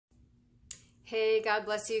Hey, God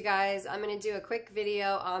bless you guys. I'm going to do a quick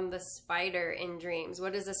video on the spider in dreams.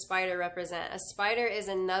 What does a spider represent? A spider is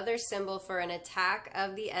another symbol for an attack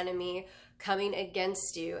of the enemy coming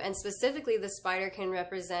against you. And specifically, the spider can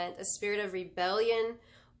represent a spirit of rebellion,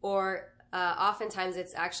 or oftentimes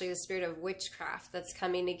it's actually the spirit of witchcraft that's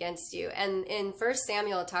coming against you. And in 1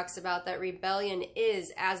 Samuel, it talks about that rebellion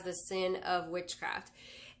is as the sin of witchcraft.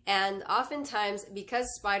 And oftentimes, because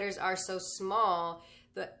spiders are so small,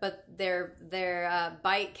 but their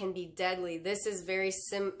bite can be deadly. This is very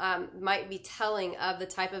might be telling of the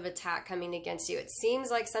type of attack coming against you. It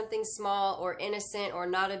seems like something small or innocent or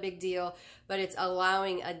not a big deal, but it's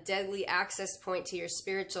allowing a deadly access point to your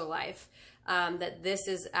spiritual life. That this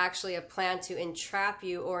is actually a plan to entrap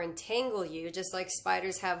you or entangle you, just like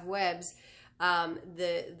spiders have webs.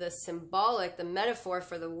 The metaphor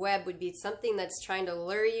for the web would be something that's trying to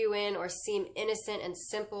lure you in or seem innocent and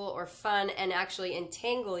simple or fun and actually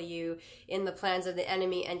entangle you in the plans of the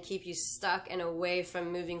enemy and keep you stuck and away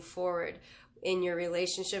from moving forward in your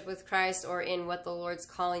relationship with Christ or in what the Lord's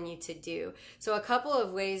calling you to do. So a couple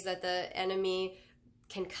of ways that the enemy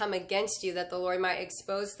can come against you that the Lord might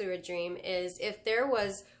expose through a dream is if there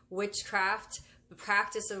was witchcraft, the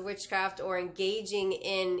practice of witchcraft, or engaging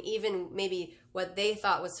in even maybe what they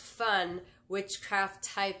thought was fun witchcraft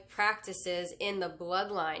type practices in the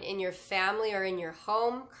bloodline, in your family or in your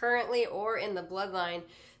home currently, or in the bloodline.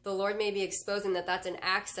 The Lord may be exposing that that's an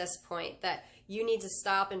access point, that you need to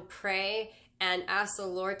stop and pray and ask the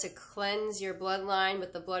Lord to cleanse your bloodline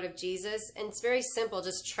with the blood of Jesus. And it's very simple.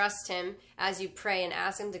 Just trust Him as you pray and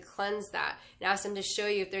ask Him to cleanse that, and ask Him to show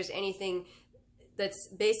you if there's anything that's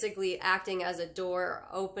basically acting as a door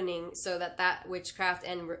opening so that that witchcraft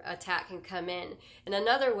and attack can come in. And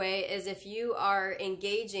another way is if you are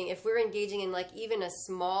engaging, if we're engaging in like even a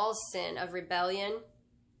small sin of rebellion,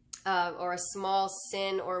 or a small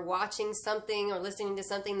sin, or watching something or listening to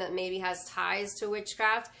something that maybe has ties to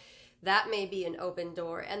witchcraft, that may be an open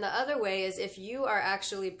door. And the other way is if you are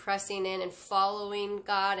actually pressing in and following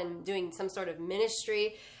God and doing some sort of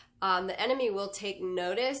ministry, the enemy will take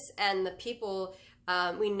notice, and the people,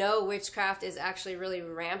 we know witchcraft is actually really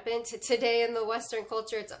rampant today in the Western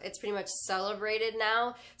culture. It's pretty much celebrated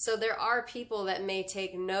now. So there are people that may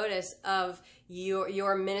take notice of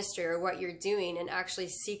your ministry or what you're doing and actually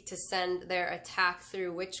seek to send their attack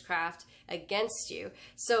through witchcraft against you.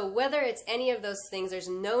 So whether it's any of those things, there's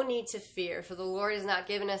no need to fear, for the Lord has not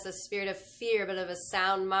given us a spirit of fear, but of a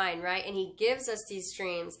sound mind, right? And He gives us these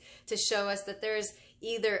dreams to show us that there's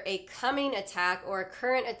either a coming attack or a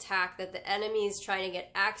current attack that the enemy is trying to get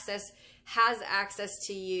access, has access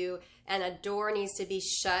to you, and a door needs to be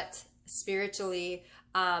shut spiritually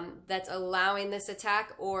that's allowing this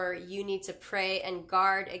attack, or you need to pray and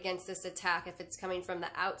guard against this attack if it's coming from the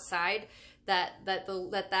outside, that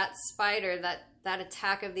spider, that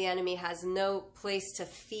attack of the enemy has no place to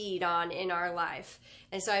feed on in our life.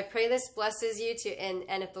 And so I pray this blesses you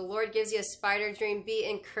and if the Lord gives you a spider dream,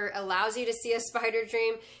 allows you to see a spider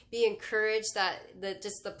dream, be encouraged that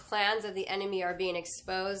just the plans of the enemy are being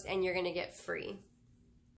exposed and you're going to get free.